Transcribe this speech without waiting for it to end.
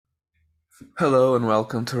Hello and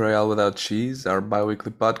welcome to Royale Without Cheese, our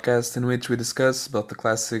bi-weekly podcast in which we discuss both the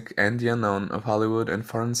classic and the unknown of Hollywood and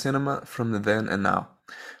foreign cinema from the then and now.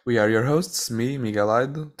 We are your hosts, me, Miguel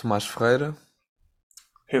Aido, Tomás Ferreira,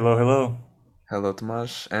 Hello, hello. hello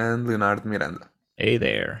Tomás, and Leonardo Miranda. Hey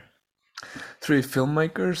there. Three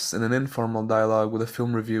filmmakers and an informal dialogue with a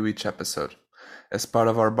film review each episode. As part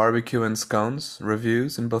of our barbecue and scones,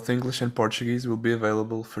 reviews in both English and Portuguese will be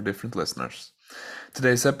available for different listeners.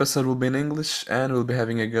 Today's episode will be in English, and we'll be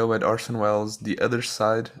having a go at Orson Welles' The Other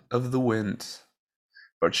Side of the Wind.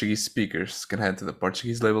 Portuguese speakers can head to the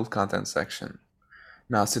Portuguese labeled content section.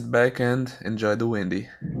 Now sit back and enjoy the windy.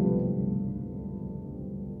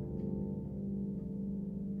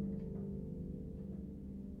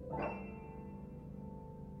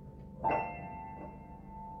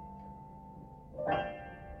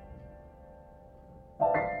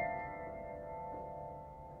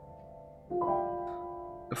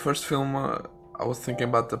 The first film, I was thinking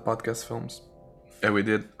about the podcast films that we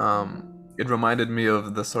did. It reminded me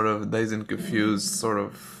of the sort of Dazed and Confused, sort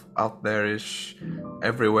of out there-ish,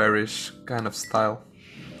 everywhere-ish kind of style.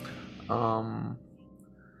 But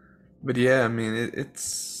yeah, I mean,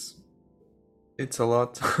 it's a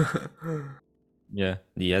lot. Yeah,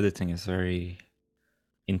 the editing is very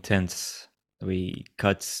intense. We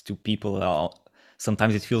cuts to people.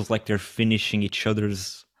 Sometimes it feels like they're finishing each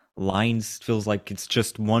other's lines. It feels like it's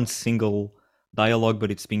just one single dialogue,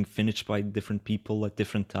 but it's being finished by different people at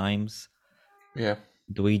different times. Yeah.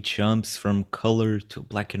 The way it jumps from color to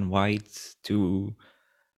black and white to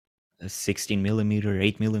a 16 millimeter,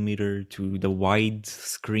 8 millimeter to the wide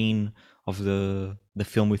screen of the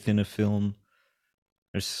film within a film.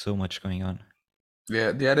 There's so much going on.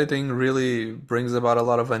 Yeah, the editing really brings about a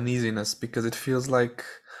lot of uneasiness because it feels like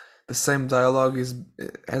the same dialogue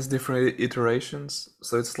has different iterations.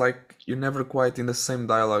 So it's like you're never quite in the same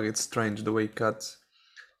dialogue. It's strange the way it cuts.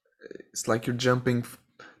 It's like you're jumping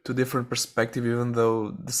to different perspective, even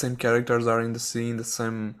though the same characters are in the scene, the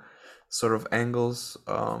same sort of angles.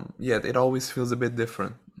 Yet it always feels a bit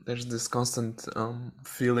different. There's this constant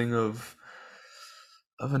feeling of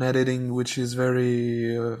an editing which is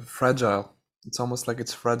very fragile. It's almost like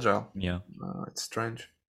it's fragile. Yeah. It's strange.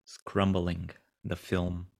 It's crumbling, the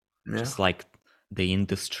film, Yeah. just like the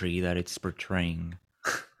industry that it's portraying.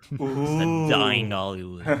 A Ooh. dying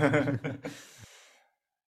Hollywood.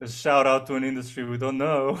 A shout out to an industry we don't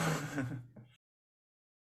know.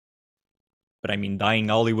 But I mean, dying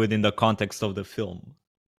Hollywood in the context of the film.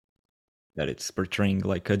 That it's portraying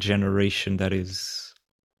like a generation that is,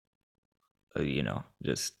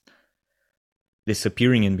 just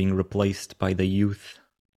disappearing and being replaced by the youth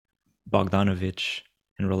Bogdanovich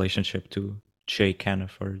in relationship to Jay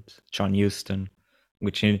Caniford, John Huston,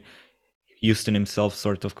 which Huston himself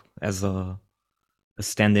sort of as a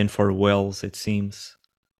stand-in for Wells, it seems.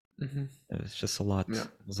 Mm-hmm. It's just a lot. Yeah.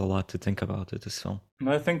 There's a lot to think about with this film.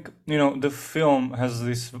 I think, the film has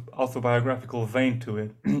this autobiographical vein to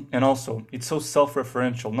it. And also, it's so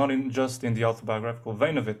self-referential, not just in the autobiographical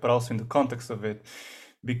vein of it, but also in the context of it.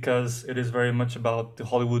 Because it is very much about the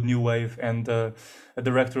Hollywood New Wave and a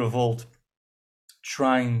director of old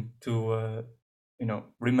trying to,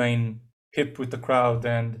 remain hip with the crowd.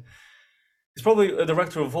 And it's probably a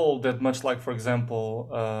director of old that, much like, for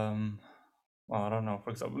example, I don't know,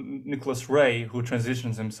 for example, Nicholas Ray, who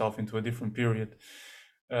transitions himself into a different period,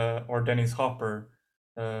 or Dennis Hopper,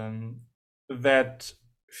 that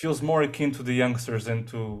feels more akin to the youngsters than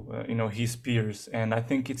to his peers. And I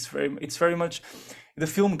think it's very much the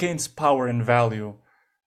film gains power and value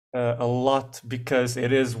a lot because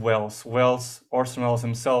it is Orson Welles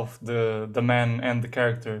himself, the man and the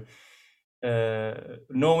character.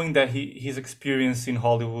 Knowing that his experience in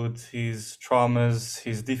Hollywood, his traumas,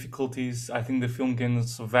 his difficulties, I think the film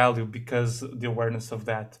gains value because the awareness of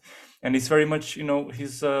that. And it's very much,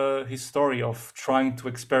 his story of trying to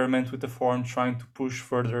experiment with the form, trying to push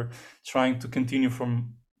further, trying to continue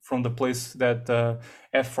from the place that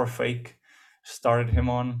F for Fake started him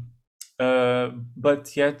on.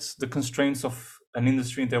 But yet the constraints of an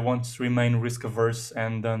industry that wants to remain risk averse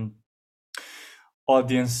and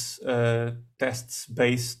audience tests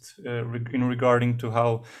based in regarding to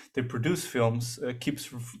how they produce films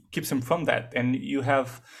keeps them from that. And you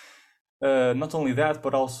have not only that,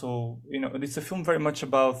 but also it's a film very much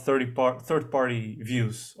about third party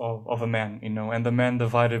views of a man, and the man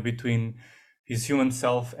divided between his human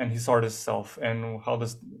self and his artist self, and how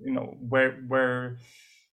does where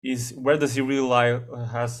does he really lie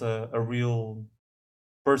as a real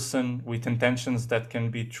person with intentions that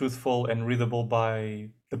can be truthful and readable by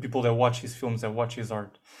the people that watch his films, that watch his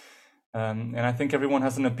art. And I think everyone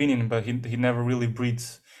has an opinion, but he never really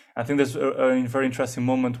breathes I think there's a very interesting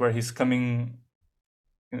moment where he's coming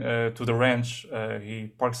to the ranch.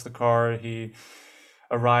 He parks the car. He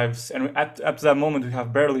arrives, and at that moment we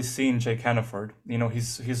have barely seen Jake Hannaford.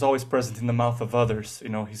 He's always present in the mouth of others.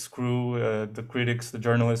 His crew, the critics, the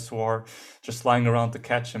journalists who are just lying around to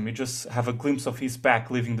catch him. We just have a glimpse of his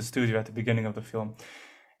back leaving the studio at the beginning of the film,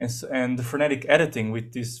 and the frenetic editing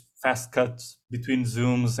with these fast cuts between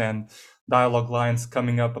zooms and dialogue lines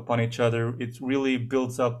coming up upon each other. It really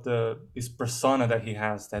builds up this persona that he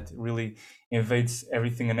has that really invades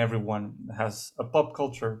everything and everyone. Has a pop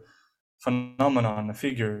culture phenomenon, a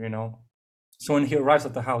figure. So when he arrives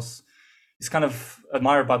at the house, he's kind of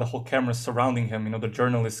admired by the whole camera surrounding him. The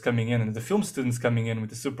journalists coming in and the film students coming in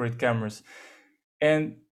with the Super 8 cameras,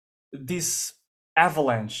 and this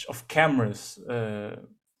avalanche of cameras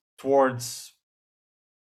towards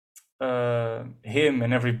him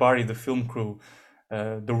and everybody, the film crew,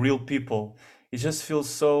 the real people. It just feels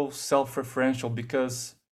so self-referential,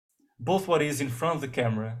 because both what is in front of the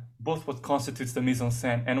camera, both what constitutes the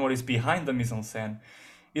mise-en-scène and what is behind the mise-en-scène,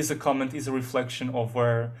 is a reflection of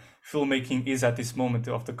where filmmaking is at this moment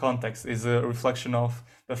of the context, is a reflection of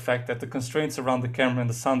the fact that the constraints around the camera and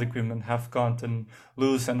the sound equipment have gotten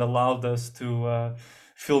loose and allowed us to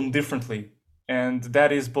film differently. And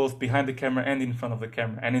that is both behind the camera and in front of the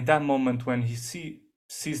camera. And in that moment, when he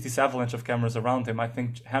sees this avalanche of cameras around him, I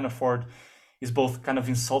think Hannaford is both kind of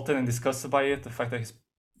insulted and disgusted by it, the fact that his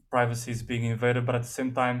privacy is being invaded, but at the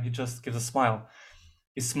same time, he just gives a smile.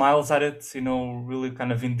 He smiles at it, really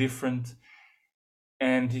kind of indifferent.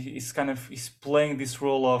 And he's playing this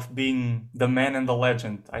role of being the man and the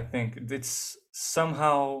legend. I think it's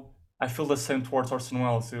somehow, I feel the same towards Orson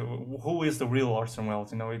Welles. Who is the real Orson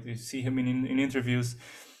Welles? You see him in interviews,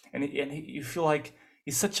 and you feel like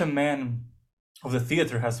he's such a man of the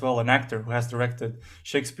theater as well, an actor who has directed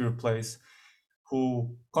Shakespeare plays,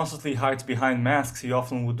 who constantly hides behind masks. He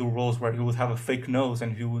often would do roles where he would have a fake nose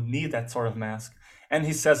and he would need that sort of mask. And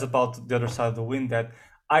he says about The Other Side of the Wind that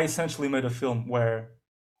I essentially made a film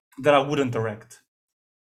that I wouldn't direct.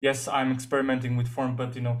 Yes, I'm experimenting with form,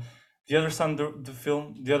 but the other side of the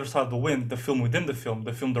film, The Other Side of the Wind, the film within the film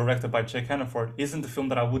directed by Jake Hannaford, isn't the film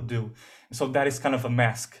that I would do. So that is kind of a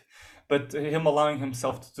mask. But him allowing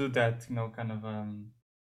himself to do that, kind of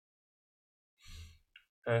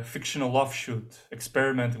a fictional offshoot,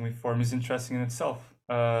 experimenting with form, is interesting in itself.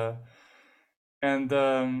 And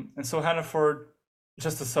so Hannaford,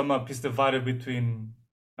 just to sum up, he's divided between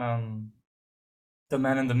the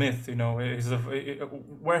man and the myth.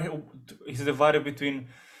 He's divided between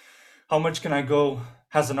how much can I go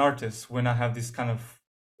as an artist when I have these kind of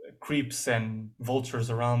creeps and vultures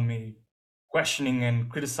around me, questioning and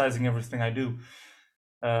criticizing everything I do.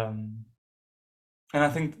 And I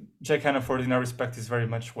think Jake Hannaford, in that respect, is very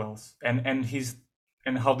much Wells, and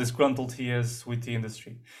how disgruntled he is with the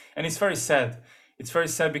industry, and it's very sad. It's very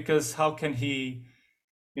sad because how can he,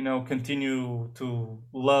 continue to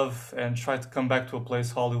love and try to come back to a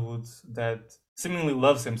place, Hollywood, that seemingly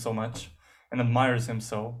loves him so much and admires him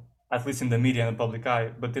so, at least in the media and the public eye,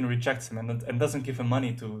 but then rejects him and doesn't give him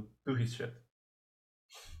money to do his shit.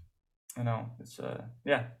 It's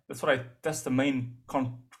that's the main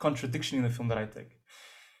contradiction in the film that I take.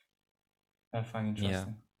 I find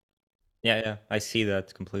interesting. Yeah, I see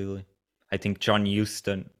that completely. I think John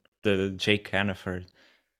Huston, the Jake Hannaford,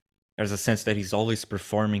 there's a sense that he's always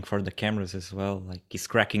performing for the cameras as well. Like he's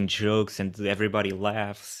cracking jokes and everybody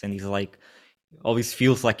laughs, and he's like always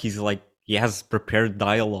feels like he has prepared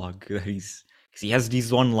dialogue. He has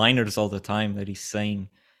these one-liners all the time that he's saying.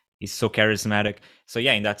 He's so charismatic. So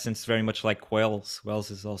yeah, in that sense, very much like Wells.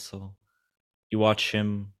 Wells is also, you watch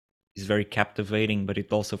him, he's very captivating, but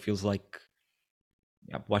it also feels like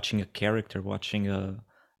watching a character, watching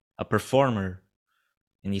a performer,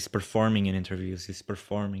 and he's performing in interviews. He's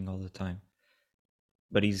performing all the time,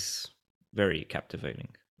 but he's very captivating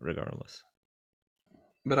regardless.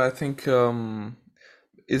 But I think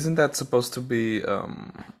isn't that supposed to be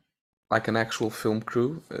like an actual film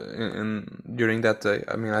crew during that day?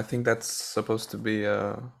 I mean, I think that's supposed to be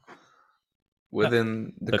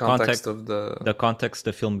within the context of the context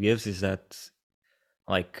the film gives is that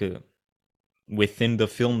like within the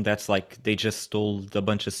film, that's like they just told a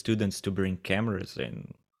bunch of students to bring cameras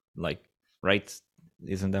and like, right?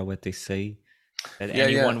 Isn't that what they say? That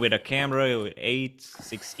anyone with a camera, 8,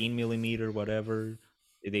 16 millimeter, whatever,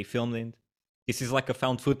 they filmed it. This is like a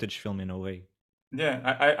found footage film in a way. Yeah,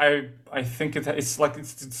 I think it's like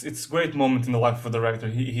it's a great moment in the life of a director.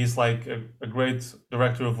 He's like a great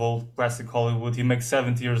director of old classic Hollywood. He makes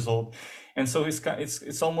 70 years old, And so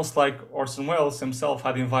it's almost like Orson Welles himself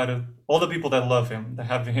had invited all the people that love him, that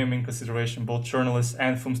have him in consideration, both journalists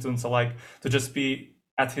and film students alike, to just be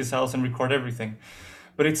at his house and record everything.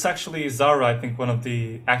 But it's actually Zara, I think, one of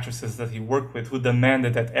the actresses that he worked with, who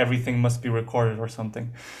demanded that everything must be recorded or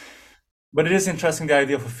something. But it is interesting, the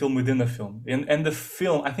idea of a film within a film. And the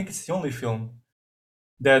film, I think it's the only film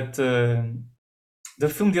that the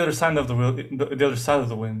film, the other side of the other side of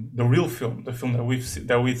the wind, the real film, the film that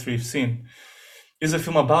we three have seen, is a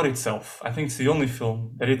film about itself. I think it's the only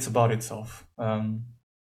film that it's about itself.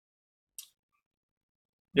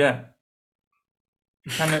 Yeah,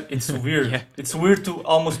 it's weird. Yeah. It's weird to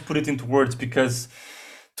almost put it into words, because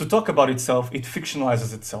to talk about itself, it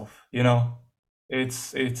fictionalizes itself. You know,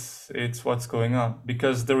 it's what's going on,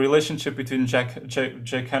 because the relationship between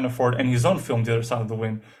Jack Hannaford and his own film, The Other Side of the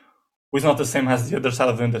Wind, which is not the same as The Other Side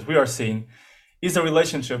of the Wind that we are seeing, is a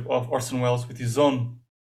relationship of Orson Welles with his own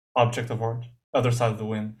object of art, Other Side of the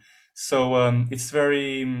Wind. So it's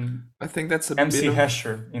very I think that's a MC bit of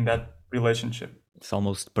Hesher in that relationship. It's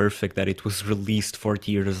almost perfect that it was released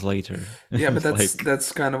 40 years later. yeah, but It's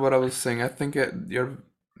that's kind of what I was saying. I think your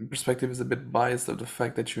perspective is a bit biased of the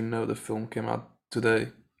fact that you know the film came out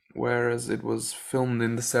today, whereas it was filmed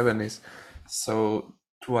in the 70s. So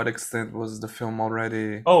to what extent was the film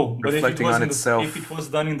already Oh, but reflecting on itself? if it was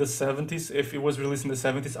done in the 70s, if it was released in the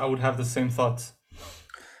 70s, I would have the same thoughts.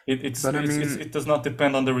 But I mean, It does not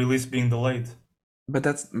depend on the release being delayed. but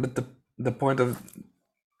the point of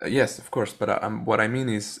yes, of course. But what I mean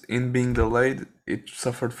is, in being delayed, it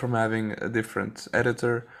suffered from having a different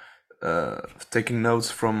editor, taking notes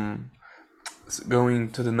from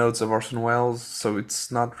going to the notes of Orson Welles. So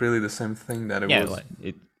it's not really the same thing that it yeah, was like,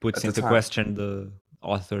 it puts at the into time. question the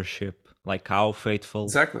authorship, like how faithful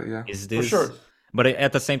Exactly. Yeah. is For this? sure. But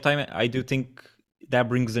at the same time, I do think that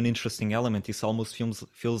brings an interesting element. It almost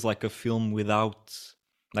feels like a film without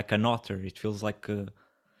like an author. It feels like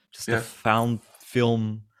just a Yeah. found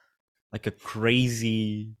film, like a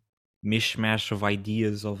crazy mishmash of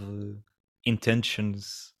ideas, of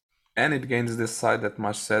intentions. And it gains this side that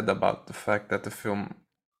Mash said about the fact that the film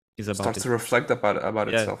Is about starts it. to reflect about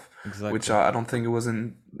Yeah, itself, exactly. which I don't think it was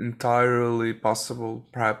entirely possible,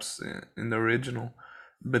 perhaps in the original,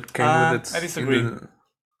 but came with it I disagree. in the.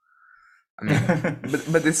 I mean,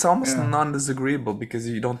 but it's almost Yeah. non-disagreeable because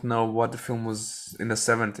you don't know what the film was in the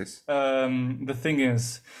 70s. The thing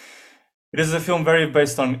is, it is a film very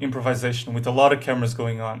based on improvisation, with a lot of cameras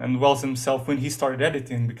going on. And Wells himself, when he started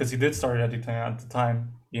editing, because he did start editing at the time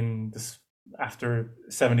in this after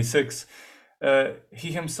 76,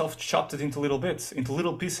 he himself chopped it into little bits, into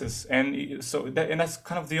little pieces, and that's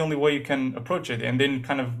kind of the only way you can approach it, and then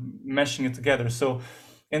kind of meshing it together. So,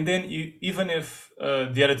 and then you, even if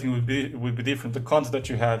the editing would be different, the content that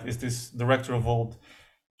you have is this director of old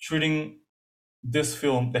shooting this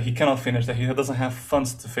film that he cannot finish, that he doesn't have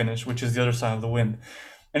funds to finish, which is The Other Side of the Wind.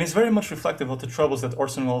 And it's very much reflective of the troubles that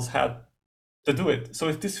Orson Welles had to do it. So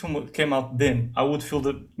if this film came out then, I would feel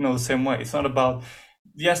the same way. It's not about,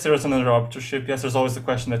 yes, there is another authorship. Yes, there's always the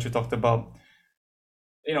question that you talked about.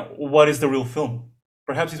 What is the real film?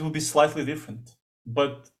 Perhaps it would be slightly different,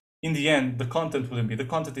 but in the end, the content wouldn't be. The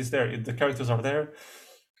content is there. The characters are there.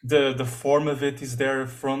 The form of it is there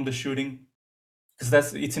from the shooting,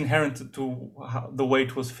 because it's inherent to the way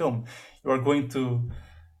it was filmed. You are going to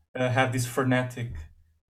have this frenetic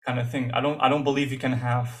kind of thing. I don't believe you can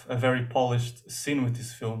have a very polished scene with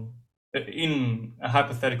this film in a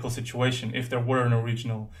hypothetical situation. If there were an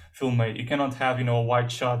original film made, you cannot have a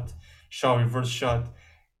wide shot, reverse shot,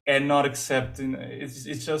 and not accept.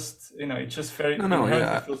 It's just it's just very No, inherently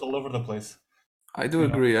yeah, feels all over the place. I do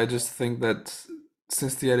agree. I just think that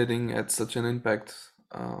since the editing had such an impact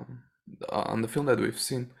on the film that we've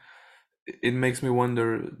seen, it makes me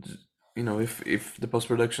wonder, if the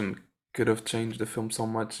post-production could have changed the film so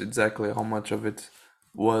much, exactly how much of it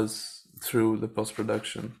was through the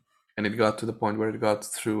post-production, and it got to the point where it got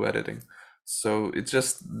through editing. So it's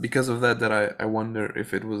just because of that I wonder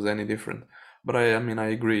if it was any different. But I mean, I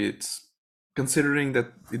agree. It's considering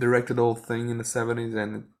that he directed the whole thing in the 70s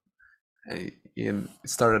and he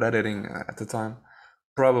started editing at the time,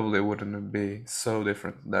 probably wouldn't be so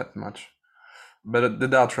different that much. But the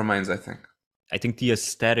doubt remains, I think. I think the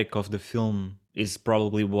aesthetic of the film is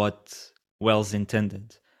probably what Wells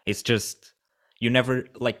intended. It's just you never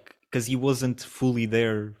because he wasn't fully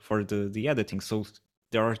there for the editing, so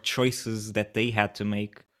there are choices that they had to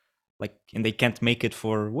make, and they can't make it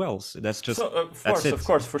for Wells. That's just of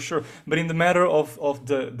course, for sure. But in the matter of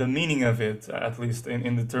the meaning of it, at least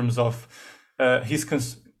in the terms of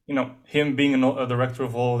him being a director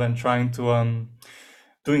of old and trying to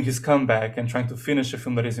doing his comeback and trying to finish a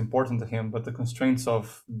film that is important to him, but the constraints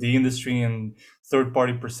of the industry and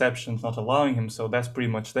third-party perceptions not allowing him. So that's pretty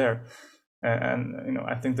much there. And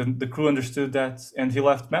I think the crew understood that, and he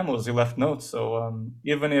left memos, he left notes. So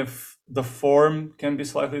even if the form can be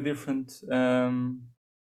slightly different,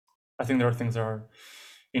 I think there are things that are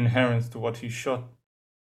inherent to what he shot.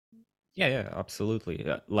 Yeah, absolutely.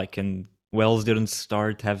 And Wells didn't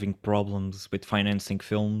start having problems with financing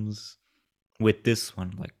films with this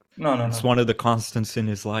one. Like, No. it's one of the constants in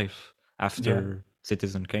his life after Yeah.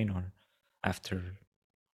 Citizen Kane, or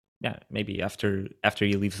maybe after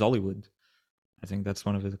he leaves Hollywood. I think that's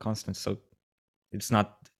one of the constants. So it's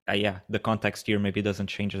not, the context here maybe doesn't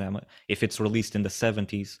change that much. If it's released in the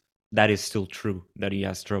 70s, that is still true that he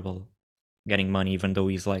has trouble getting money, even though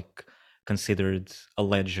he's like considered a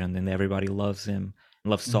legend and everybody loves him,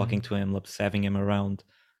 loves talking to him, loves having him around.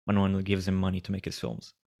 When no one gives him money to make his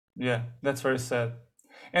films. Yeah, that's very sad.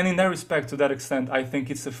 And in that respect, to that extent, I think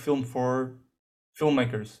it's a film for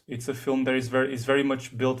filmmakers. It's a film that is very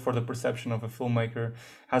much built for the perception of a filmmaker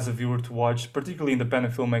as a viewer to watch. Particularly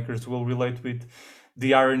independent filmmakers will relate with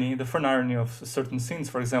the irony, the fun irony of certain scenes.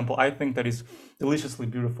 For example, I think that is deliciously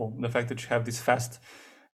beautiful. The fact that you have this fast,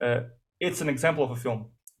 it's an example of a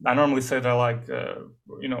film. I normally say that I like,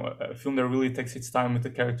 a film that really takes its time with the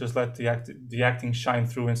characters, let the acting shine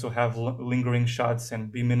through, and so have lingering shots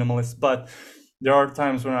and be minimalist. But there are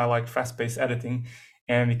times when I like fast-paced editing,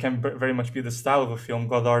 and it can very much be the style of a film.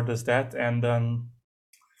 Godard does that, and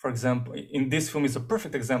for example, in this film is a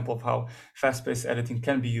perfect example of how fast-paced editing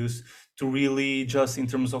can be used to really, just in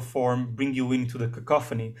terms of form, bring you into the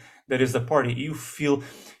cacophony that is the party. You feel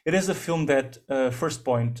it is a film that, first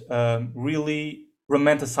point, really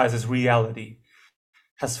romanticizes reality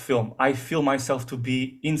as film. I feel myself to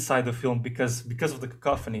be inside the film because of the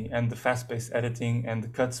cacophony and the fast-paced editing and the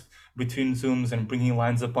cuts between zooms and bringing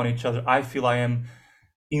lines upon each other. I feel I am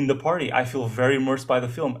in the party. I feel very immersed by the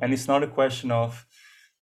film, and it's not a question of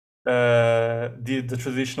the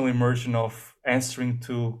traditional immersion of answering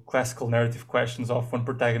to classical narrative questions of one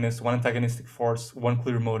protagonist, one antagonistic force, one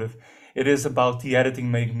clear motive. It is about the editing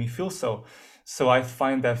making me feel so. So I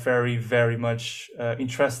find that very, very much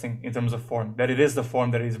interesting in terms of form. That it is the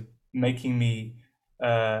form that is making me,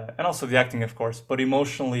 and also the acting, of course, but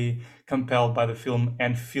emotionally compelled by the film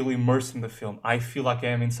and feel immersed in the film. I feel like I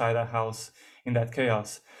am inside a house in that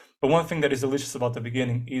chaos. But one thing that is delicious about the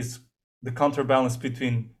beginning is the counterbalance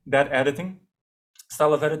between that editing,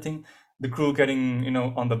 style of editing, the crew getting,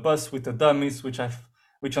 on the bus with the dummies, which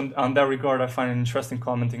on that regard, I find interesting,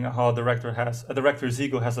 commenting on how a director's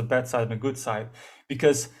ego has a bad side and a good side.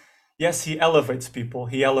 Because yes, he elevates people,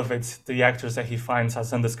 he elevates the actors that he finds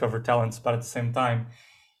as undiscovered talents, but at the same time,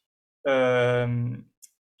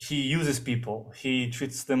 he uses people. He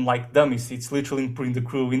treats them like dummies. It's literally putting the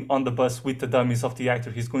crew on the bus with the dummies of the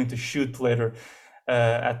actor he's going to shoot later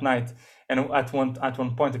at night. And at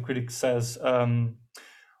one point, the critic says,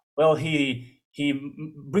 "Well, he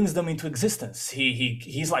brings them into existence.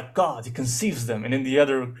 He's like God. He conceives them." And then the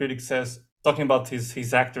other critic says, talking about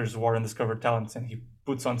his actors who are undiscovered talents, and he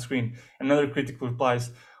puts on screen. Another critic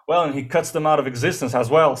replies, "Well, and he cuts them out of existence as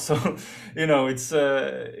well." So,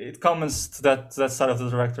 it comments to that side of the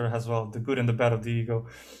director as well, the good and the bad of the ego.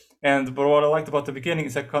 But what I liked about the beginning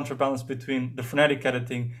is that counterbalance between the frenetic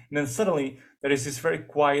editing, and then suddenly there is this very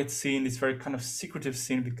quiet scene, this very kind of secretive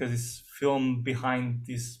scene, because it's filmed behind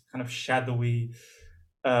these kind of shadowy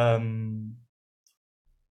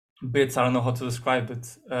bits. I don't know how to describe it.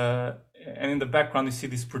 And in the background, you see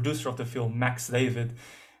this producer of the film, Max David,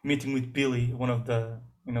 meeting with Billy, one of the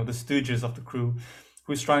the stooges of the crew,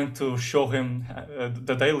 who's trying to show him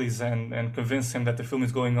the dailies and convince him that the film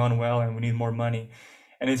is going on well and we need more money.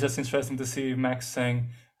 And it's just interesting to see Max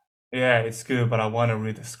saying, "Yeah, it's good, but I want to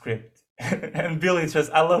read the script." And Billy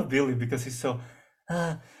I love Billy because he's so,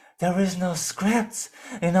 there is no script.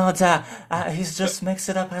 He's just makes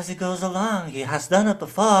it up as he goes along. He has done it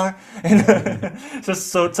before.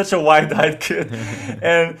 Such a wide-eyed kid.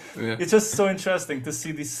 And Yeah. it's just so interesting to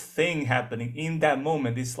see this thing happening in that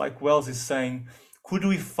moment. It's like Wells is saying, could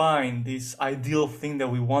we find this ideal thing that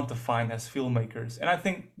we want to find as filmmakers? And I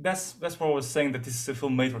think that's what I was saying, that this is a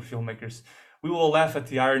film made for filmmakers. We will laugh at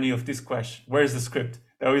the irony of this question. Where is the script?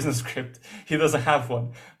 There isn't a script. He doesn't have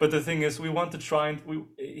one. But the thing is, we want to try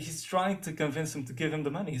he's trying to convince him to give him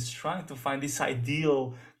the money. He's trying to find this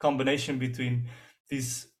ideal combination between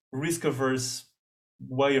this risk-averse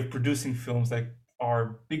way of producing films that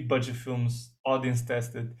are big budget films, audience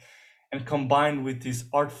tested, and combined with these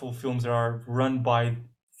artful films that are run by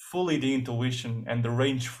fully the intuition and the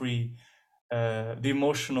range-free, the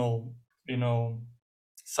emotional,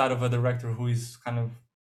 side of a director who is kind of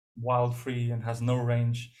wild, free, and has no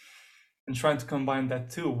range. And trying to combine that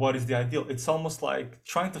too, what is the ideal? It's almost like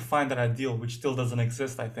trying to find that ideal, which still doesn't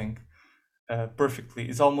exist, I think, perfectly.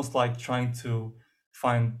 It's almost like trying to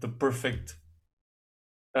find the perfect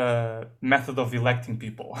method of electing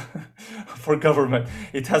people for government.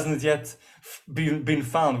 It hasn't yet been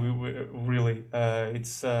found. Really,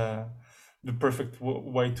 it's the perfect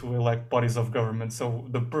way to elect bodies of government. So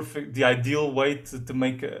the ideal way to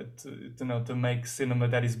make to make cinema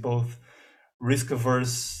that is both risk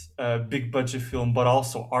averse, big budget film, but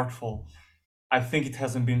also artful. I think it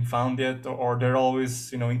hasn't been found yet, or there are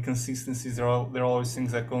always inconsistencies. There are always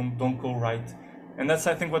things that don't go right, and that's,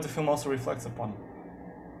 I think, what the film also reflects upon.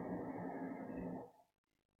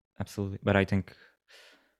 Absolutely. But I think,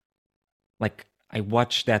 like, I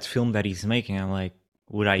watched that film that he's making. I'm like,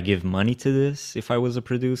 would I give money to this if I was a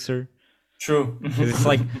producer? True. It's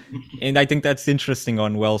like, and I think that's interesting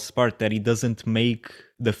on Wells' part, that he doesn't make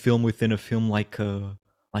the film within a film like a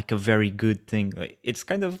very good thing. It's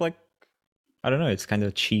kind of like, I don't know. It's kind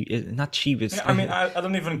of cheap. Not cheap. It's Yeah, I mean, I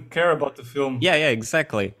don't even care about the film. yeah,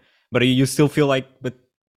 exactly. But you still feel like, but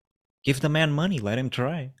give the man money. Let him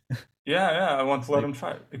try. Yeah, I want to let him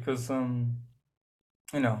try it because, I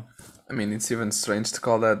mean, it's even strange to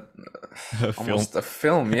call that A almost film. a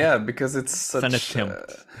film, yeah, because it's It's an such.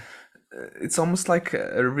 attempt. It's almost like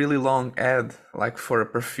a really long ad, like for a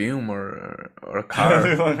perfume or a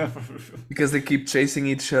car, because they keep chasing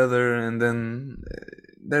each other, and then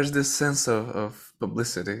there's this sense of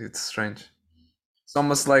publicity. It's strange. It's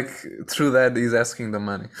almost like through that he's asking the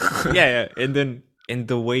money. Yeah, and then in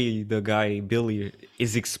the way the guy Billy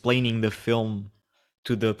is explaining the film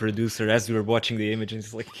to the producer as we were watching the images,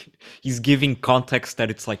 it's like he's giving context that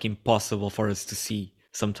it's like impossible for us to see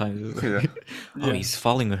sometimes. It's like, Yeah. oh, he's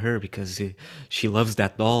following her because she loves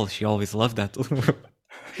that doll. She always loved that.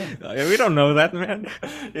 We don't know that, man.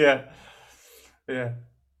 yeah.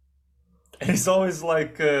 He's always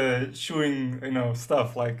like chewing,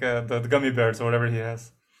 stuff like the gummy bears or whatever he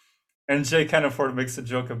has. And Jay Canafort makes a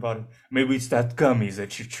joke about it. Maybe it's that gummies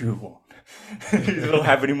that you chew on. You don't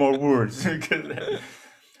have any more words.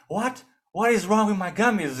 What? What is wrong with my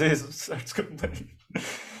gummies? Starts complaining.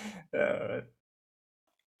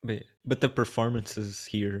 But the performances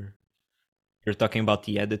here, you're talking about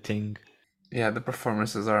the editing. Yeah, the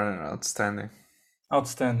performances are outstanding.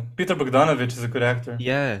 Outstanding. Peter Bogdanovich is a good actor.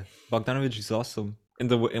 Yeah, Bogdanovich is awesome. And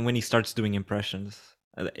when he starts doing impressions,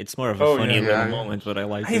 it's more of a funny little moment, but I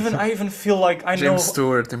like it. I even feel like I know James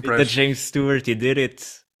Stewart impression. The James Stewart, he did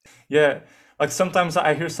it. Yeah, like sometimes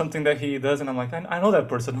I hear something that he does, and I'm like, I know that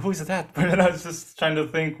person. Who is that? But then I was just trying to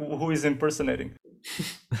think who he's impersonating.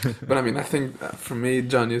 But I mean, I think for me,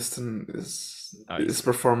 John Huston his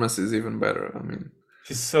performance is even better. I mean,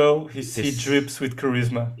 he drips with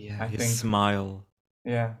charisma. Yeah, I his think. smile.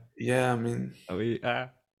 Yeah. Yeah, I mean,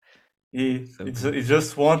 You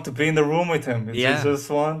just want to be in the room with him. You just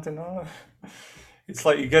want, It's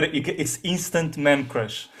like it's instant man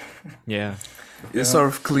crush. Yeah. It's sort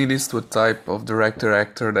of Clint Eastwood type of director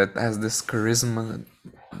actor that has this charisma,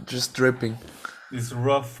 just dripping. This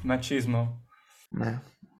rough machismo. Yeah.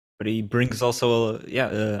 But he brings also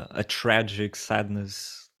a tragic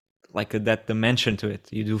sadness, like that dimension to it.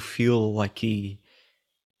 You do feel like he's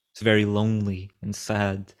very lonely and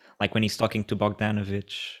sad, like when he's talking to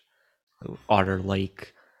Bogdanovich, Otter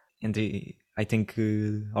Lake, and I think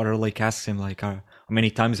Otter Lake asks him like, how many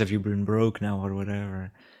times have you been broke now or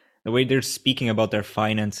whatever. The way they're speaking about their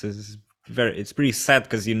finances, it's pretty sad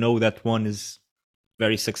because you know that one is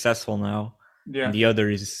very successful now, and the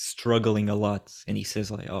other is struggling a lot. And he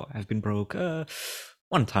says like, "Oh, I've been broke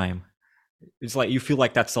one time." It's like you feel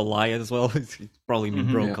like that's a lie as well. It's probably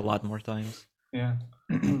been broke a lot more times. Yeah.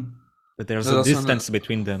 But there's a distance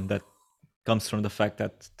between them that comes from the fact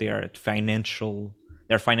that their financial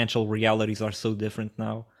realities are so different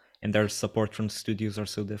now, and their support from studios are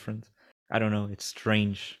so different. I don't know, it's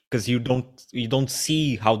strange because you don't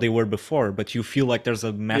see how they were before, but you feel like there's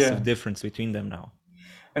a massive difference between them now.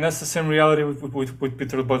 And that's the same reality with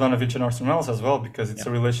Peter Bogdanovich and Orson Welles as well, because it's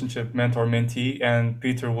a relationship mentor-mentee, and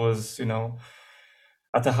Peter was,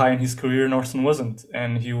 at the high in his career, and Orson wasn't,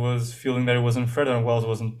 and he was feeling that it wasn't fair that Welles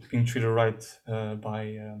wasn't being treated right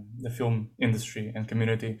by the film industry and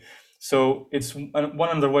community. So it's one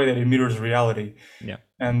other way that it mirrors reality. Yeah.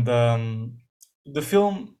 And the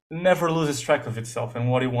film never loses track of itself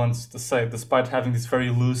and what it wants to say, despite having this very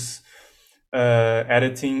loose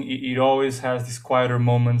editing. It always has these quieter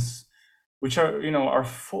moments, which are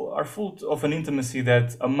full of an intimacy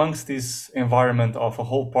that, amongst this environment of a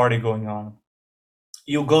whole party going on,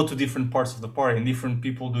 you go to different parts of the party and different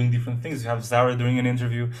people doing different things. You have Zara doing an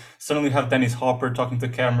interview. Suddenly you have Dennis Hopper talking to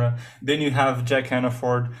camera. Then you have Jack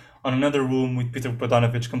Hannaford on another room with Peter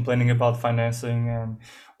Bogdanovich complaining about financing and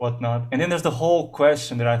whatnot. And then there's the whole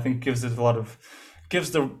question that I think gives it a lot of gives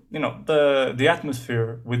the the atmosphere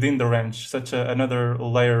within the ranch such another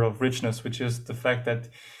layer of richness, which is the fact that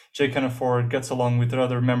Jake Hannaford gets along with the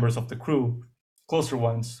other members of the crew, closer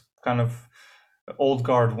ones, kind of old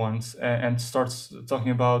guard ones, and starts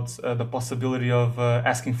talking about the possibility of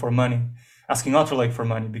asking for money, asking Otterlake for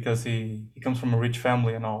money because he comes from a rich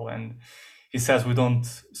family and all, and he says we don't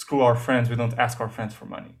screw our friends, we don't ask our friends for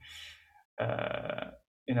money.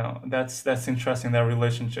 That's interesting, that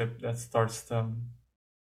relationship that starts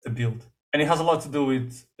to build, and it has a lot to do with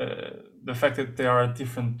the fact that they are at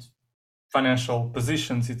different financial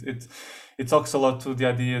positions. It talks a lot to the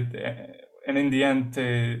idea, and in the end,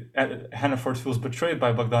 Hannaford feels betrayed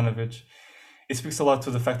by Bogdanovich. It speaks a lot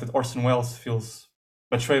to the fact that Orson Welles feels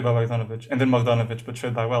betrayed by Bogdanovich, and then Bogdanovich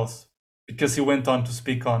betrayed by Welles, because he went on to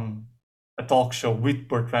speak on a talk show with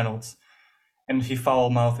Burt Reynolds, and he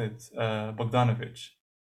foul-mouthed Bogdanovich.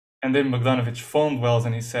 And then Bogdanovich phoned Welles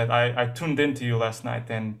and he said, I tuned into you last night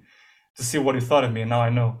and to see what you thought of me, and now I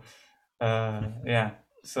know. Yeah,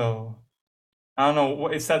 so I don't know.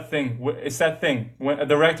 It's that thing. It's that thing. When a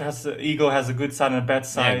director has ego, has a good side and a bad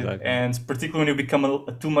side, exactly. and particularly when you become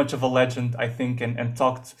too much of a legend, I think, and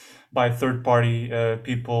talked by third-party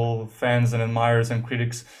people, fans and admirers and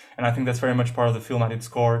critics, and I think that's very much part of the film at its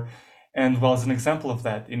core. And well, as an example of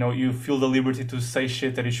that, you feel the liberty to say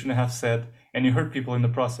shit that you shouldn't have said, and you hurt people in the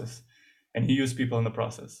process, and you use people in the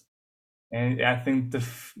process. And I think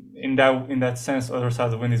in that sense, Other Side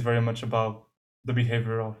of the Wind is very much about the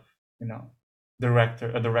behavior of a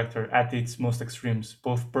director at its most extremes,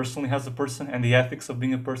 both personally as a person and the ethics of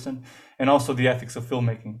being a person, and also the ethics of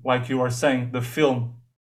filmmaking. Like you are saying, the film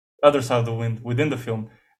Other Side of the Wind, within the film,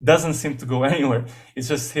 doesn't seem to go anywhere. It's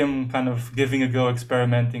just him kind of giving a go,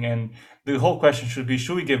 experimenting, and the whole question should be,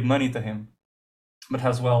 should we give money to him? But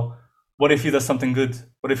as well, what if he does something good?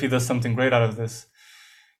 What if he does something great out of this?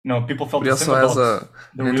 People felt But he the same also has about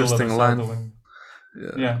the an real Other interesting Side of the line. Wind.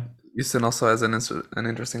 Yeah. Yeah. Easton also has an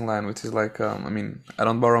interesting line, which is like, I mean, I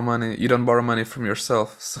don't borrow money. You don't borrow money from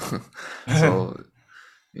yourself. So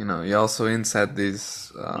he also hints at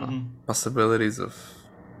these possibilities of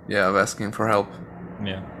asking for help.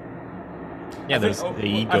 Yeah. Yeah, there's the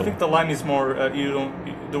ego. I think the line is more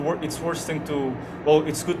it's worst thing to, well,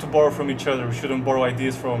 it's good to borrow from each other. You shouldn't borrow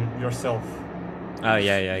ideas from yourself. Oh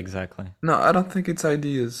yeah, exactly. No, I don't think it's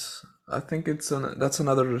ideas. I think that's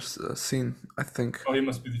another scene, I think. Oh, it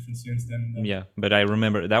must be different scenes then. Yeah, but I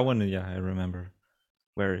remember that one. Yeah, I remember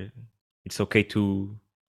where it's okay to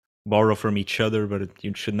borrow from each other, but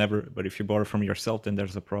you should never. But if you borrow from yourself, then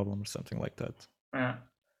there's a problem or something like that. Yeah.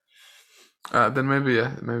 Then maybe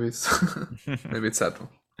it's maybe it's that one.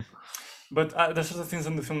 But there's other things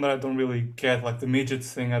in the film that I don't really get, like the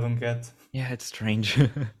midgets thing. I don't get. Yeah, it's strange.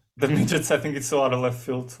 The midgets, I think it's so out of left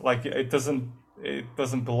field. Like it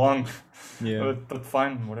doesn't belong. Yeah, but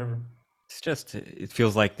fine, whatever. it's just, it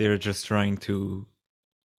feels like they're just trying to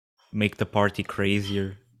make the party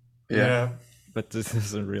crazier. Yeah. But this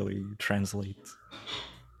doesn't really translate.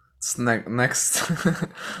 It's next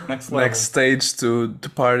level. stage to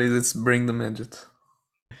parties. It's bring the midget.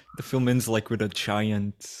 The film ends like with a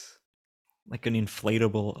giant, like an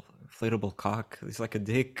inflatable cock. It's like a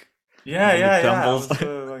dick. Yeah. Tumbles.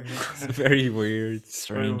 Like, it's very weird,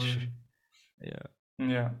 strange. Very weird. Yeah.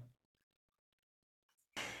 Yeah.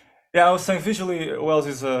 Yeah, I was saying visually, Wells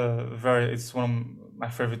is it's one of my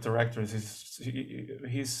favorite directors.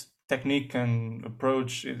 His technique and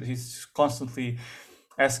approach, he's constantly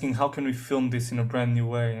asking how can we film this in a brand new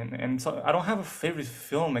way, and so I don't have a favorite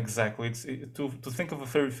film exactly. To think of a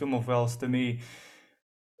favorite film of Wells, to me,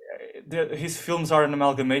 his films are an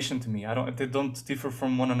amalgamation to me. They don't differ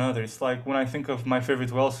from one another. It's like when I think of my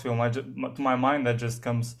favorite Wells film, to my mind that just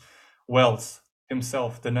comes Wells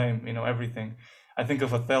himself, the name, everything. I think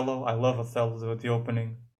of Othello. I love Othello, the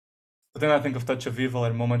opening. But then I think of Touch of Evil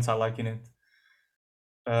and moments I like in it.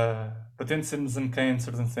 But then Citizen Kane,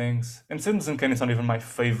 certain things. And Citizen Kane is not even my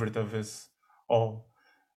favorite of his all.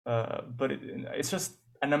 But it's just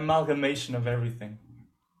an amalgamation of everything.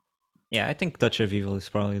 Yeah, I think Touch of Evil is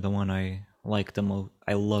probably the one I like the most.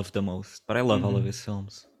 I love the most. But I love all of his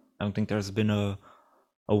films. I don't think there's been a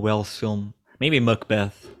Wells film. Maybe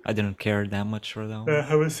Macbeth. I didn't care that much for that one. I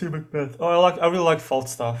haven't seen Macbeth. Oh, I really like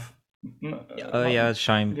Falstaff.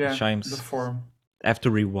 Chimes. The form. I have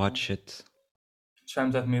to rewatch it.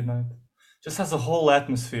 Chimes at Midnight. Just has a whole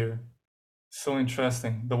atmosphere. So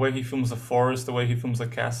interesting. The way he films a forest, the way he films a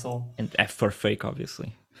castle. And F for fake,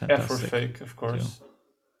 obviously. F for Fantastic. fake, of course.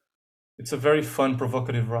 It's a very fun,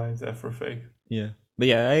 provocative ride, F for fake. Yeah. But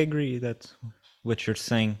yeah, I agree that what you're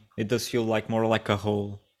saying, it does feel like more like a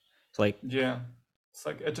whole. It's like, Yeah. It's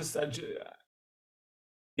like,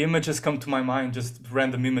 images come to my mind, just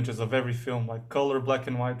random images of every film, like color, black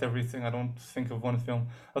and white, everything. I don't think of one film.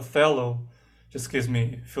 Othello just gives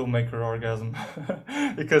me filmmaker orgasm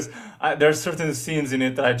because there are certain scenes in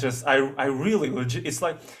it that I really legit. It's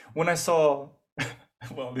like when I saw,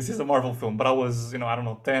 well, this is a Marvel film, but I was, I don't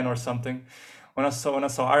know, 10 or something. When I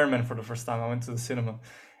saw Iron Man for the first time, I went to the cinema,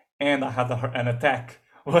 and I had an attack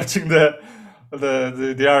watching the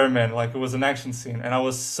Iron Man. Like, it was an action scene, and I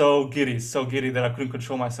was so giddy that I couldn't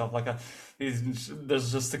control myself. Like,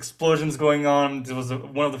 there's just explosions going on. It was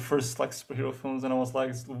one of the first like superhero films, and I was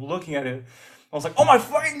like looking at it. I was like, oh my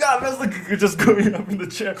fucking god! I was like just going up in the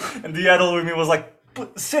chair, and the adult with me was like,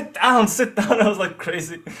 sit down, sit down. I was like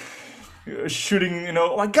crazy. Shooting,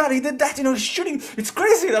 oh my god, he did that, shooting. It's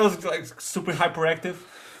crazy. That was like super hyperactive.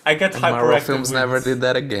 I get And Marvel hyperactive films with never did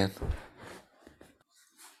that again.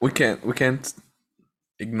 We can't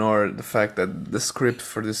ignore the fact that the script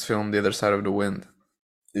for this film, The Other Side of the Wind,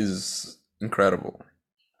 is incredible.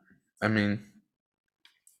 I mean,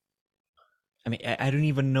 I don't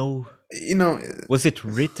even know. you know, Was it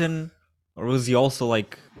written or was he also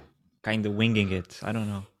like kind of winging it? I don't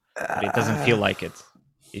know. But it doesn't feel like it.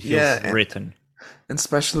 It feels yeah, written. and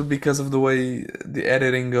especially because of the way the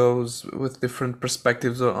editing goes with different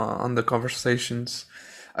perspectives on the conversations.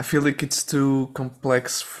 I feel like it's too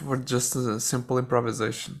complex for just a simple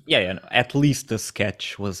improvisation. Yeah, at least a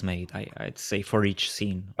sketch was made, I'd say, for each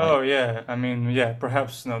scene. Like, Oh yeah, I mean, yeah,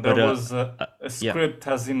 perhaps no. There but was a yeah, script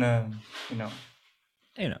as in a you know,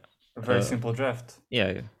 a very simple draft.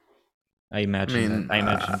 yeah, I I imagine that. mean, I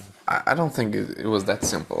imagine. I don't think it was that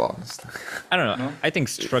simple, honestly. I don't know. No? I think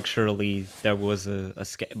structurally there was a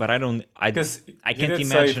sketch, but I don't. Because I he can't did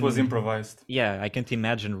say imagine. it was improvised. Yeah, I can't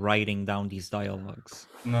imagine writing down these dialogues.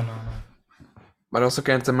 No. But I also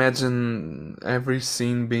can't imagine every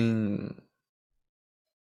scene being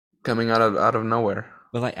coming out of nowhere.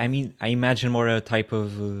 But I mean, I imagine more a type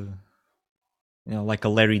of, like a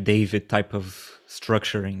Larry David type of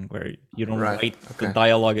structuring where you don't Right, write the okay.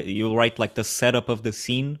 dialogue. You write like the setup of the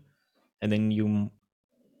scene, and then you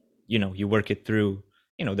work it through.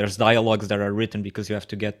 There's dialogues that are written because you have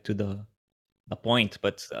to get to the point,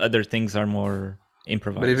 but other things are more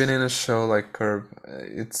improvised. But even in a show like Curb,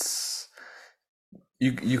 it's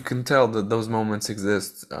you can tell that those moments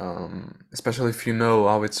exist, especially if you know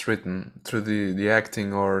how it's written through the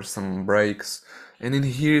acting or some breaks. And in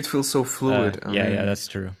here, it feels so fluid. I yeah, mean, that's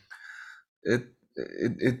true. it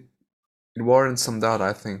it warrants some doubt,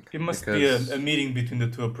 I think. It must because... be a meeting between the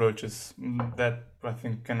two approaches that I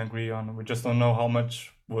think can agree on. We just don't know how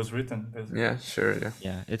much was written. Basically. Yeah, sure, yeah.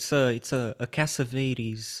 Yeah, it's a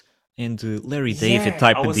Cassavetes and Larry David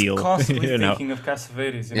type I of was deal. constantly thinking of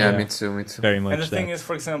Cassavetes. Yeah, me too. Very much. And the thing is,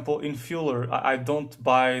 for example, in Fuller, I don't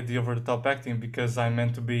buy the over-the-top acting because I'm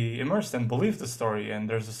meant to be immersed and believe the story, and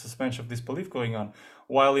there's a suspension of disbelief going on.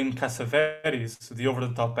 While in Cassavetes, the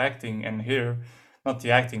over-the-top acting, and here, not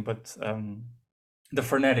the acting, but the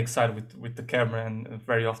frenetic side with the camera and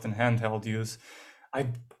very often handheld use,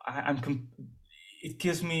 it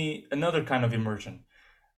gives me another kind of immersion.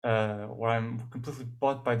 Where I'm completely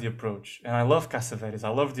bought by the approach. And I love Cassavetes. I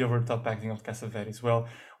love the over-the-top acting of Cassavetes. Well,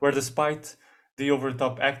 where despite the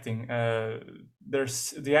over-the-top acting,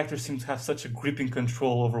 the actors seem to have such a gripping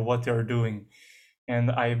control over what they are doing,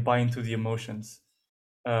 and I buy into the emotions.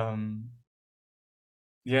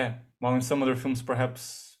 Yeah, while in some other films,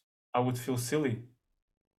 perhaps I would feel silly.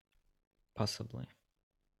 Possibly.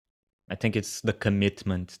 I think it's the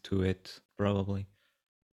commitment to it, probably.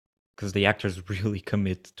 Because the actors really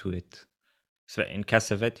commit to it. So in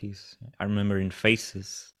Cassavetes, I remember in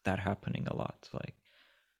Faces that happening a lot. Like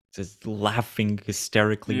just laughing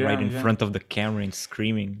hysterically right in front of the camera and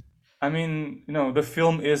screaming. I mean, the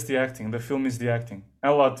film is the acting. The film is the acting.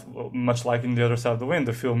 Much like in The Other Side of the Wind,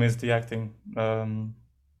 the film is the acting.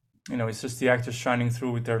 It's just the actors shining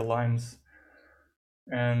through with their lines.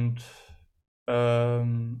 And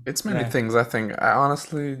it's many things, I think.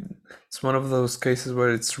 Honestly, it's one of those cases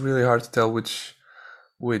where it's really hard to tell which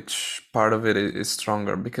part of it is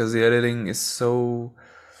stronger, because the editing is so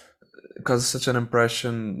causes such an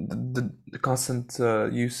impression. The constant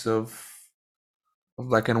use of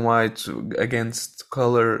black and white against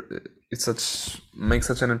color, makes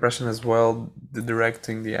such an impression as well. The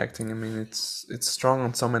directing, the acting, I mean, it's strong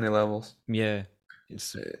on so many levels. Yeah,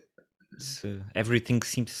 it's everything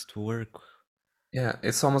seems to work Yeah,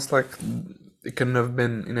 it's almost like it couldn't have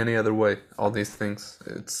been in any other way. All these things,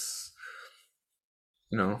 it's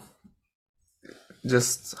you know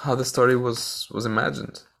just how the story was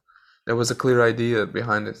imagined. There was a clear idea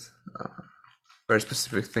behind it, very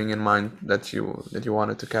specific thing in mind that you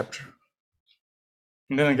wanted to capture.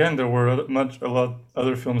 And then again, there were a lot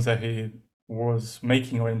other films that he was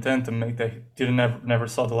making or intend to make that he didn't never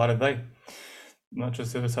saw the light of day. Not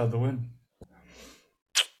just the other side of the wind.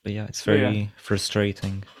 But yeah, it's But yeah, very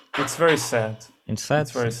frustrating. it's very sad. It's sad.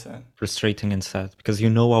 It's very sad. Frustrating and sad because you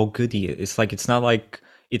know how good he is. It's like it's not like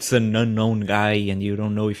it's an unknown guy and you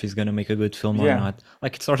don't know if he's gonna make a good film or Yeah. not.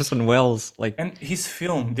 Like it's Orson Welles. Like And his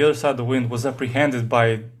film, The Other Side of the Wind, was apprehended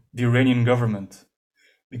by the Iranian government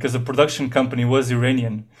because the production company was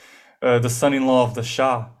Iranian, the son-in-law of the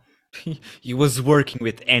Shah. he was working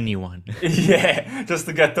with anyone. Yeah, just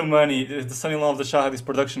to get the money. The son-in-law of the Shah had this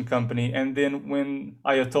production company, and then when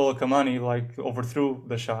Ayatollah Khamenei like overthrew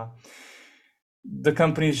the Shah, the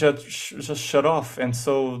company just shut off, and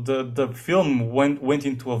so the film went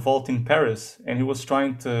into a vault in Paris, and he was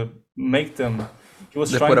trying to make them. He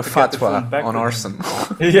was They trying put a to get the film fatwa back on to him. Orson.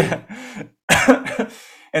 Yeah,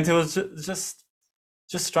 and he was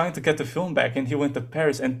just trying to get the film back, and he went to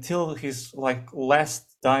Paris until his like last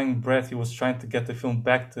dying breath. He was trying to get the film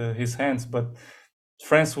back to his hands, but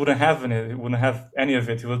France wouldn't have any. Wouldn't have any of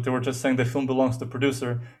it. They were just saying the film belongs to the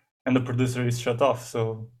producer, and the producer is shut off,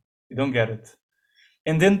 so you don't get it.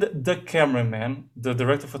 And then the cameraman, the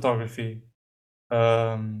director of photography,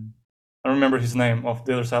 I don't remember his name, of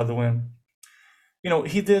The Other Side of the Wind.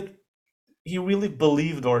 He really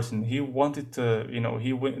believed Orson. He wanted to,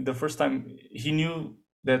 he went the first time he knew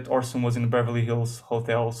that Orson was in the Beverly Hills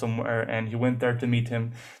hotel somewhere, and he went there to meet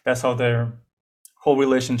him. That's how their whole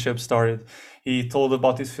relationship started. He told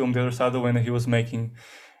about this film, The Other Side of the Wind, that he was making,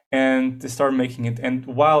 and they started making it. And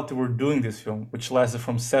while they were doing this film, which lasted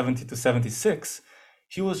from 70 to 76,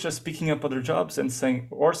 he was just picking up other jobs and saying,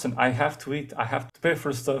 Orson, I have to eat, I have to pay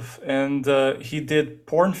for stuff. And he did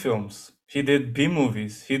porn films, he did B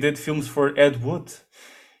movies, he did films for Ed Wood.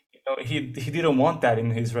 He didn't want that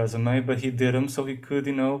in his resume, but he did them so he could,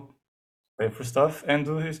 pay for stuff and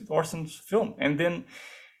do his Orson's film. And then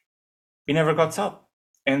he never got out.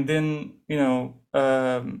 And then,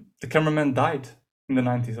 the cameraman died in the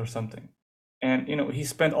 90s or something. And, he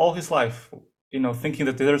spent all his life, thinking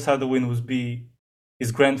that The Other Side of the Wind would be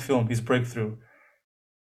his grand film, his breakthrough.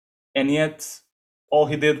 And yet, all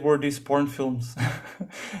he did were these porn films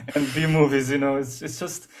and B movies. It's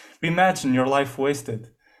just, imagine your life wasted.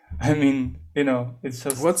 I mean, it's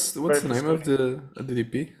just. What's very the name of frustrating. the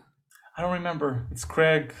DP? I don't remember. It's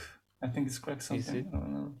Craig. I think it's Craig something. it? I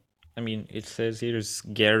don't know. I mean, it says here's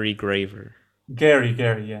Gary Graver, Gary,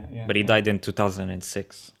 yeah. but he yeah. died in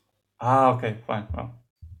 2006. Okay, fine. Well,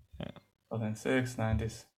 Yeah. 2006,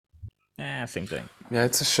 90s. Same thing. Yeah,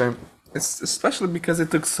 it's a shame. It's especially because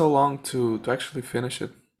it took so long to actually finish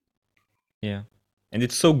it. Yeah, and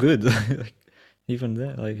it's so good. Like, even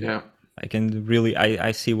that, like, Yeah. I can really,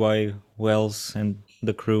 I see why Wells and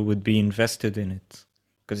the crew would be invested in it,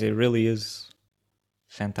 because it really is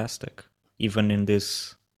fantastic, even in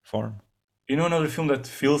this form. You know another film that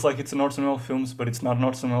feels like it's an Orson Welles films, but it's not an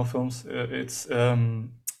Orson Welles films? It's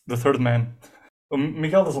The Third Man.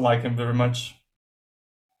 Miguel doesn't like him very much.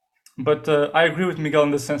 But I agree with Miguel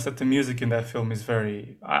in the sense that the music in that film is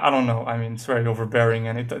very, I don't know, I mean, it's very overbearing,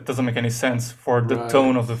 and it doesn't make any sense for the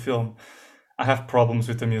tone of the film. I have problems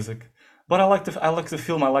with the music. But I like the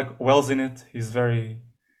film. I like Wells in it. He's very,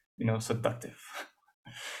 seductive.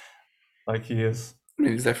 Like he is. I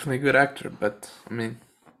mean, he's definitely a good actor, but I mean,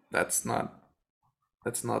 that's not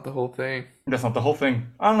the whole thing. That's not the whole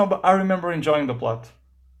thing. I don't know, but I remember enjoying the plot.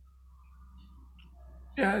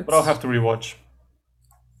 Yeah, But I'll have to rewatch.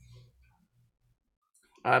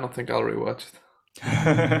 I don't think I'll rewatch it.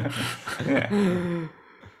 Yeah.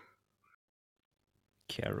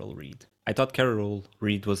 Carol Reed. I thought Carol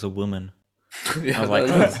Reed was a woman. Yeah, I was like,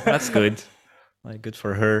 that- "Oh, that's good. Like, good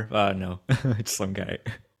for her. No, it's some guy.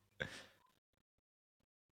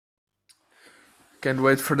 can't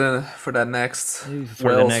wait for that next For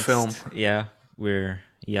Wells the next film. yeah, where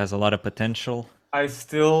he has a lot of potential. I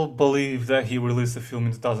still believe that he released the film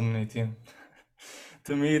in 2018.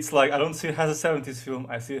 To me, it's like I don't see it as a 70s film.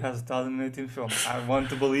 I see it as a 2018 film. I want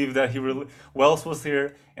to believe that Wells was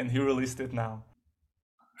here and he released it now.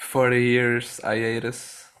 40 years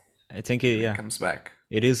hiatus. I think It comes back.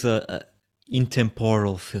 it is a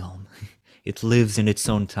intemporal film. It lives in its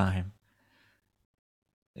own time.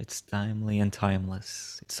 It's timely and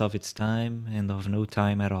timeless. It's of its time and of no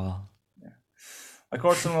time at all. Like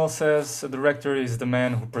Orson Welles says, a director is the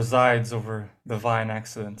man who presides over divine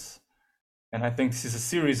accidents. And I think this is a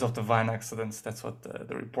series of divine accidents. That's what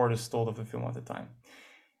the reporters told of the film at the time.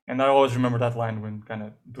 And I always remember that line when kind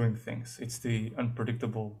of doing things. It's the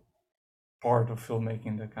unpredictable part of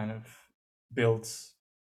filmmaking that kind of builds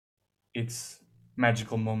its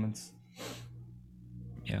magical moments.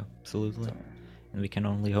 Yeah, absolutely. So, And we can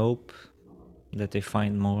only hope that they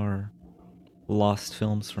find more lost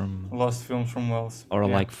films from, lost films from Wells. or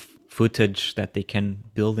Yeah. like footage that they can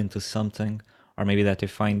build into something, or maybe that they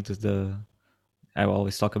find I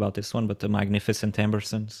always talk about this one, but the Magnificent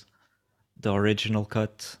Ambersons, the original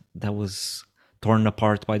cut that was torn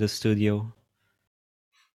apart by the studio.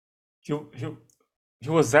 He, he, he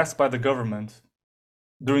was asked by the government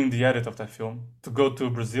during the edit of that film to go to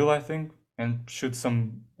Brazil, I think, and shoot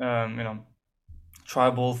some,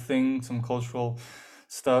 tribal thing, some cultural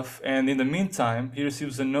stuff. And in the meantime, he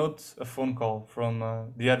receives a phone call from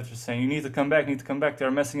the editor saying, "You need to come back. You need to come back. They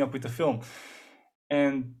are messing up with the film."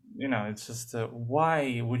 And it's just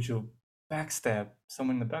why would you backstab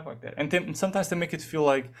someone in the back like that? And sometimes they make it feel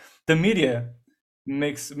like the media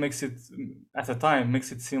makes it at the time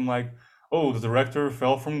makes it seem like, oh, the director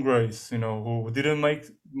fell from grace, who didn't make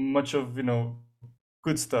much of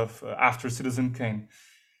good stuff after Citizen Kane.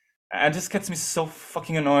 And it just gets me so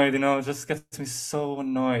fucking annoyed, it just gets me so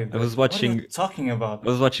annoyed. I was What are you watching talking about? I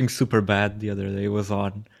was watching Superbad the other day. It was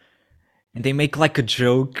on, and they make like a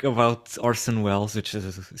joke about Orson Welles, which is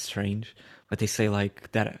strange. But they say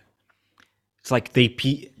like that it's like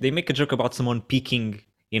they make a joke about someone peaking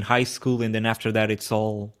in high school, and then after that it's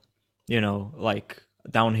all, like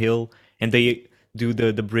downhill. And they do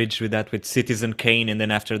the bridge with that with Citizen Kane, and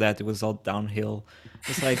then after that it was all downhill.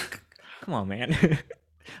 It's like, come on, man.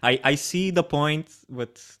 I see the point,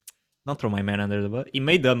 but don't throw my man under the bus. He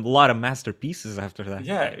made a lot of masterpieces after that.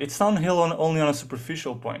 Yeah, it's downhill only on a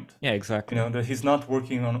superficial point. Yeah, exactly. That he's not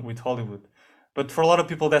working on with Hollywood. But for a lot of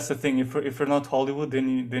people, that's the thing. If you're not Hollywood,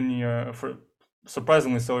 then you're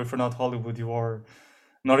surprisingly so. If you're not Hollywood, you are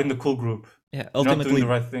not in the cool group. Yeah, You're not doing ultimately the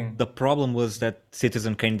right thing. the problem was that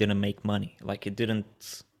Citizen Kane didn't make money. Like it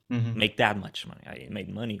didn't Mm-hmm. make that much money. It made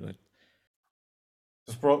money, but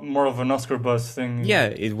It's more of an Oscar buzz thing. yeah,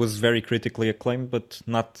 it was very critically acclaimed, but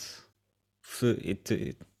not.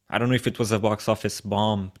 I don't know if it was a box office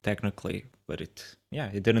bomb technically, but it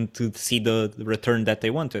didn't see the return that they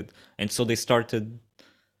wanted, and so they started.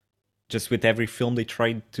 Just with every film, they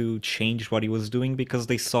tried to change what he was doing because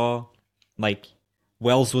they saw, like,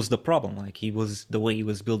 Wells was the problem. Like the way he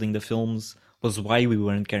was building the films was why we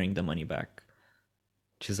weren't getting the money back,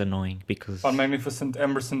 which is annoying because On Magnificent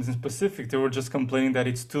Emerson's in specific, they were just complaining that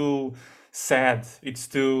it's too sad, it's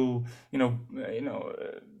too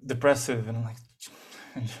depressive, and I'm like,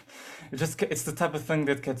 it's the type of thing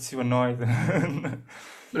that gets you annoyed.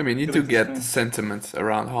 But I mean, you Feel do like the get same. the sentiment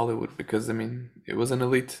around Hollywood because I mean, it was an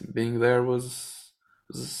elite. Being there was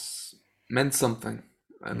meant something,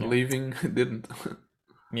 and Yeah. leaving didn't.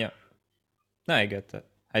 yeah, no, I get that.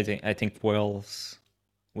 I think Wells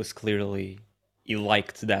was clearly he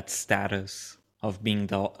liked that status of being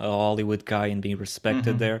a Hollywood guy and being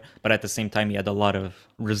respected there, but at the same time he had a lot of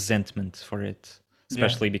resentment for it,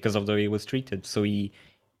 especially because of the way he was treated. So he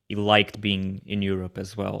liked being in Europe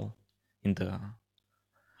as well, in the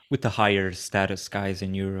with the higher status guys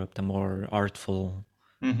in Europe, the more artful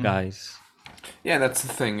guys. Yeah, that's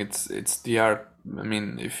the thing. It's the art. I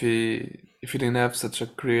mean, if he didn't have such a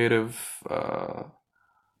creative,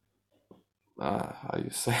 how you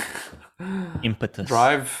say, Impetus.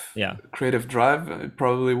 drive, Yeah. creative drive, it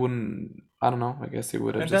probably wouldn't. I don't know. I guess he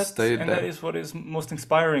would have just stayed And there. that is what is most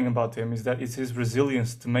inspiring about him, is that it's his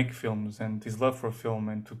resilience to make films and his love for film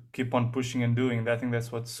and to keep on pushing and doing. I think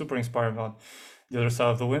that's what's super inspiring about The Other Side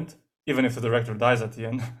of the Wind, even if the director dies at the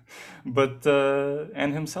end. But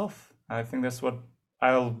and himself, I think that's what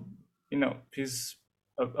he's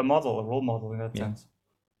a model, a role model in that sense.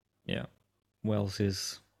 Yeah. Wells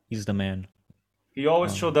he's the man. He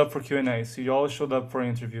always showed up for Q&As. He always showed up for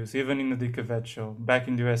interviews, even in the Dick Cavett show back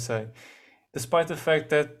in the USA. Despite the fact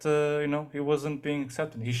that he wasn't being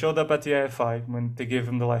accepted. He showed up at the AFI when they gave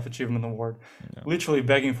him the Life Achievement Award, literally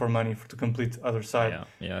begging for money to complete Other Side.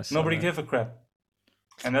 Yeah. Nobody gave a crap,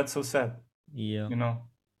 and that's so sad. Yeah.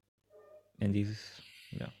 And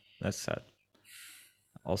that's sad.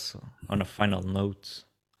 Also, on a final note,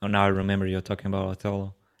 now I remember you're talking about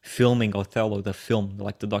Othello. Filming Othello, the film,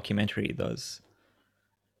 like the documentary he does.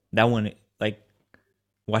 That one, like,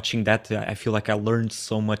 watching that, I feel like I learned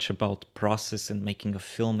so much about process and making a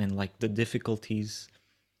film and, like, the difficulties.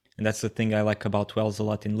 And that's the thing I like about Wells a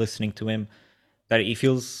lot in listening to him, that he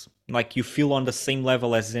feels like you feel on the same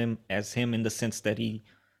level as him in the sense that the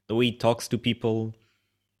way he talks to people,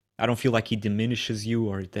 I don't feel like he diminishes you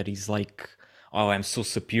or that he's like oh, I'm so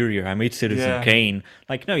superior. I made Citizen Yeah. Kane.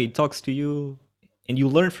 Like, no, he talks to you and you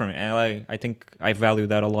learn from it. And I think I value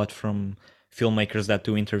that a lot from filmmakers that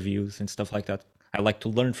do interviews and stuff like that. I like to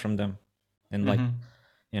learn from them. And like,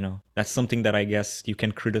 that's something that I guess you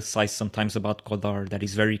can criticize sometimes about Godard, that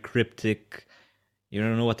he's very cryptic. You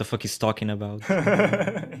don't know what the fuck he's talking about.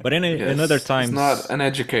 But in other Yes, he's not times, an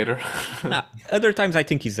educator. other times I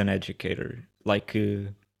think he's an educator. Like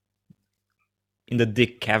in the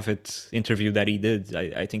Dick Cavett interview that he did,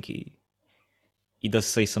 I think he does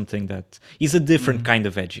say something that he's a different kind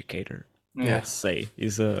of educator. Yeah. Let's say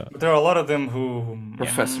he's a But there are a lot of them who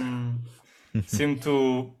Professor. seem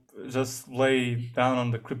to just lay down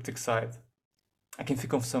on the cryptic side. I can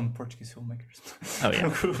think of some Portuguese filmmakers. oh yeah,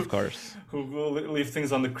 of course. Who will leave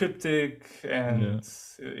things on the cryptic, and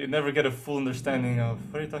you never get a full understanding of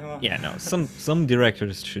what are you talking about. Yeah, no. Some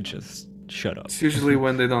directors should just shut up. It's usually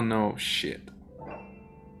when they don't know shit.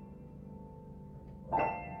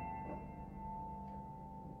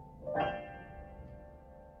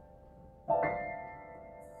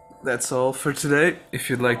 That's all for today. If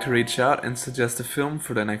you'd like to reach out and suggest a film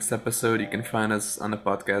for the next episode, you can find us on the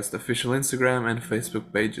podcast official Instagram and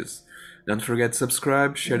Facebook pages. Don't forget to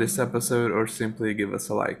subscribe, share this episode, or simply give us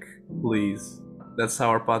a like. Please. That's how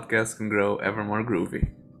our podcast can grow ever more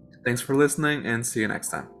groovy. Thanks for listening and see you next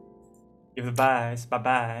time. Give the byes. Bye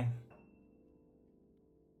bye.